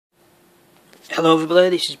Hello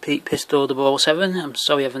everybody, this is Pete Pistol 007. I'm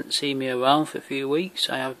sorry you haven't seen me around for a few weeks.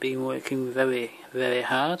 I have been working very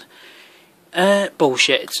hard.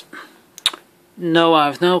 Bullshit. No,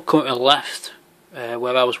 I've now currently left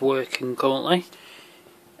where I was working currently.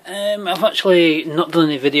 I've actually not done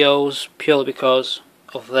any videos purely because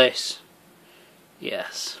of this.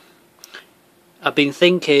 Yes. I've been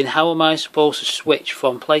thinking, how am I supposed to switch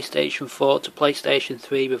from PlayStation 4 to PlayStation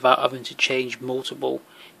 3 without having to change multiple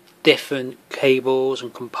different cables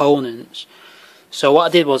and components. So what I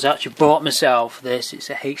did was I actually bought myself this.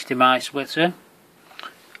 It's a HDMI splitter.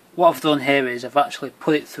 What I've done here is I've actually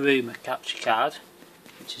put it through my capture card,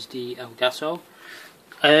 which is the Elgato.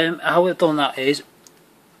 How I've done that is,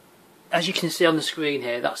 as you can see on the screen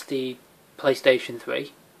here, that's the PlayStation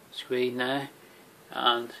 3 screen there,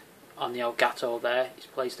 and on the Elgato there it's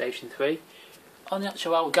PlayStation 3. On the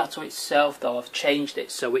actual Elgato itself though, I've changed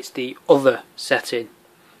it so it's the other setting.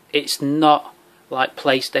 It's not like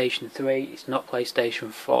PlayStation 3, it's not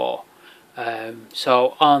PlayStation 4.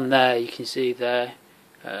 So on there you can see there,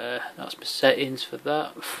 that's my settings for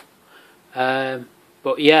that.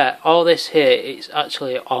 But yeah, all this here, it's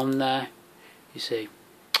actually on there, you see.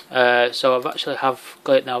 So I've actually have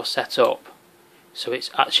got it now set up, so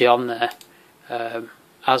it's actually on there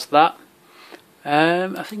as that.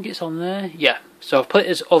 I think it's on there, yeah. So I've put it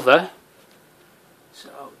as other.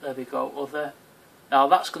 So there we go, other. Now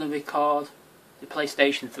that's going to record the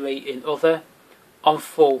PlayStation 3 in other on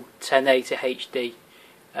full 1080 HD.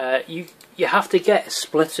 You have to get a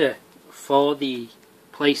splitter for the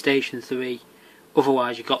PlayStation 3,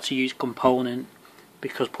 otherwise you've got to use component,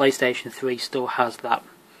 because PlayStation 3 still has that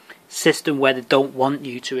system where they don't want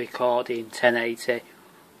you to record in 1080.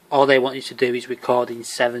 All they want you to do is record in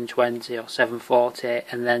 720 or 740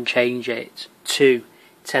 and then change it to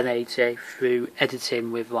 1080 through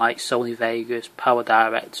editing with like Sony Vegas, Power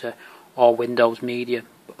Director or Windows Media,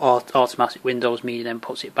 or automatic Windows Media then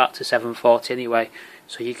puts it back to 740 anyway,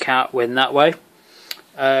 so you can't win that way.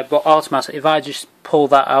 But automatic, if I just pull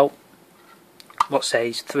that out, what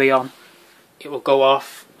says 3 on, it will go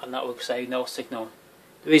off and that will say no signal.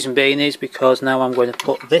 The reason being is because now I'm going to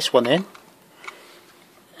put this one in,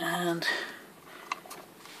 and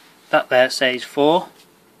that there says 4,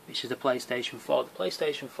 which is the PlayStation 4. The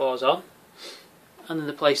PlayStation 4 is on, and then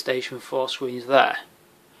the PlayStation 4 screen is there.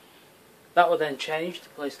 That will then change to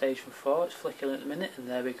PlayStation 4. It's flickering at the minute, and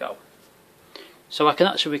there we go. So I can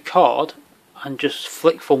actually record and just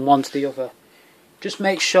flick from one to the other. Just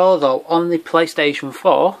make sure though, on the PlayStation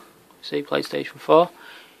 4, see PlayStation 4,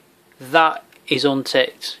 that is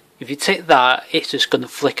unticked. If you tick that, it's just going to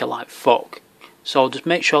flicker like fuck. So just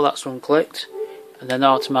make sure that's unclicked, and then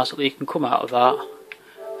automatically you can come out of that.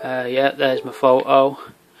 Yeah, there's my photo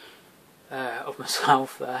of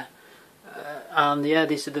myself there. And yeah,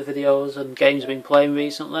 these are the videos and games I've been playing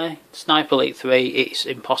recently. Sniper Elite 3, it's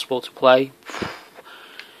impossible to play.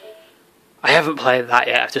 I haven't played that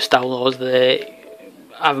yet, I've just downloaded it.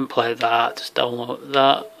 I haven't played that, just downloaded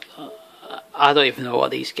that. I don't even know what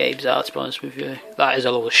these games are, to be honest with you. That is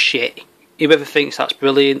a lot of shit. Whoever thinks that's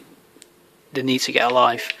brilliant, they need to get a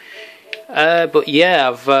life. But yeah,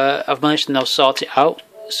 I've managed to now sort it out.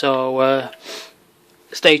 So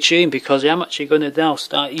stay tuned, because I'm actually going to now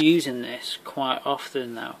start using this quite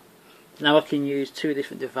often now. Now I can use 2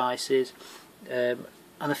 different devices, and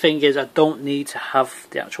the thing is I don't need to have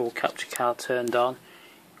the actual capture card turned on.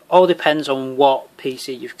 All depends on what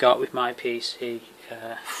PC you've got. With my PC,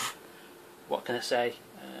 what can I say,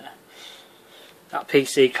 that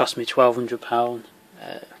PC cost me £1,200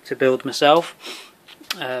 to build myself.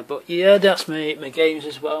 But yeah, that's my games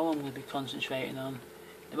as well I'm going to be concentrating on.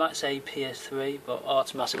 They might say PS3, but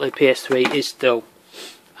automatically PS3 is still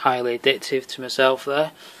highly addictive to myself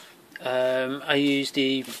there. I use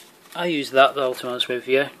that though, to be honest with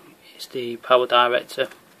you. It's the Power Director.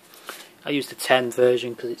 I use the 10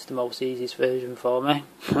 version because it's the most easiest version for me.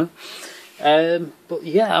 But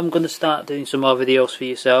yeah, I'm going to start doing some more videos for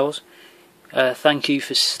yourselves. Thank you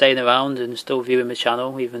for staying around and still viewing my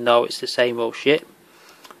channel, even though it's the same old shit.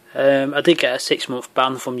 I did get a 6-month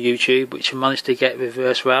ban from YouTube, which I managed to get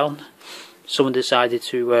reversed round. Someone decided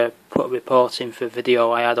to put a report in for a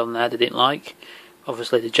video I had on there they didn't like.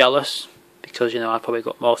 Obviously they're jealous, because you know I probably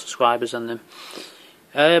got more subscribers than them.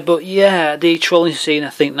 But yeah, the trolling scene, I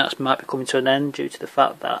think that might be coming to an end due to the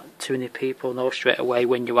fact that too many people know straight away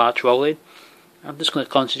when you are trolling. I'm just going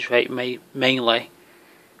to concentrate mainly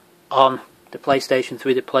on the PlayStation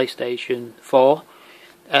 3, the PlayStation 4.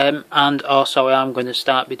 And also I'm going to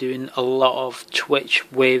start be doing a lot of Twitch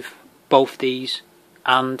with both these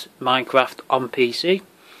and Minecraft on PC.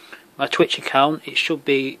 My Twitch account, it should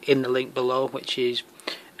be in the link below, which is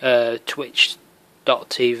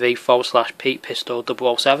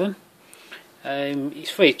twitch.tv/PetePistol007. It's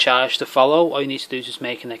free of charge to follow. All you need to do is just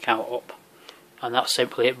make an account up, and that's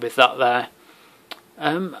simply it with that there.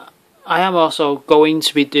 I am also going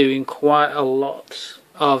to be doing quite a lot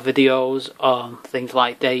of videos on things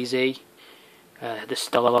like DayZ, the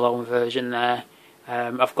standalone version there.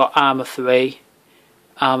 I've got Arma 3,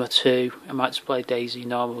 Arma 2, I might just play DayZ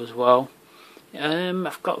normal as well.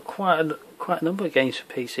 I've got quite a number of games for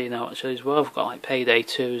PC now actually as well. I've got like Payday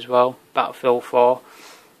 2 as well, Battlefield 4.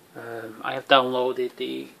 I have downloaded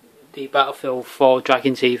the Battlefield 4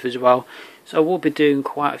 Dragon Teeth as well. So I will be doing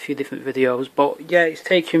quite a few different videos, but yeah, it's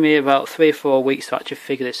taken me about 3 or 4 weeks to actually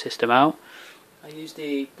figure this system out. I use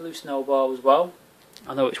the Blue Snowball as well.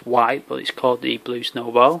 I know it's white, but it's called the Blue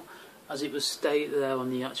Snowball, as it was stated there on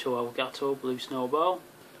the actual Elgato Blue Snowball.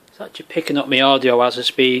 It's actually picking up my audio as I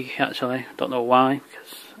speak, actually. I don't know why,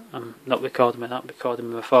 because I'm not recording with that, I'm recording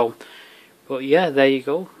with my phone. But yeah, there you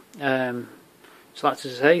go. Just like to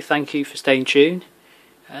say thank you for staying tuned,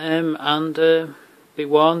 and be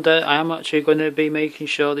warned that I am actually going to be making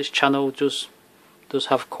sure this channel does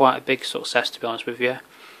have quite a big success, to be honest with you.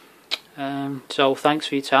 So thanks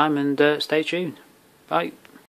for your time, and stay tuned. Bye.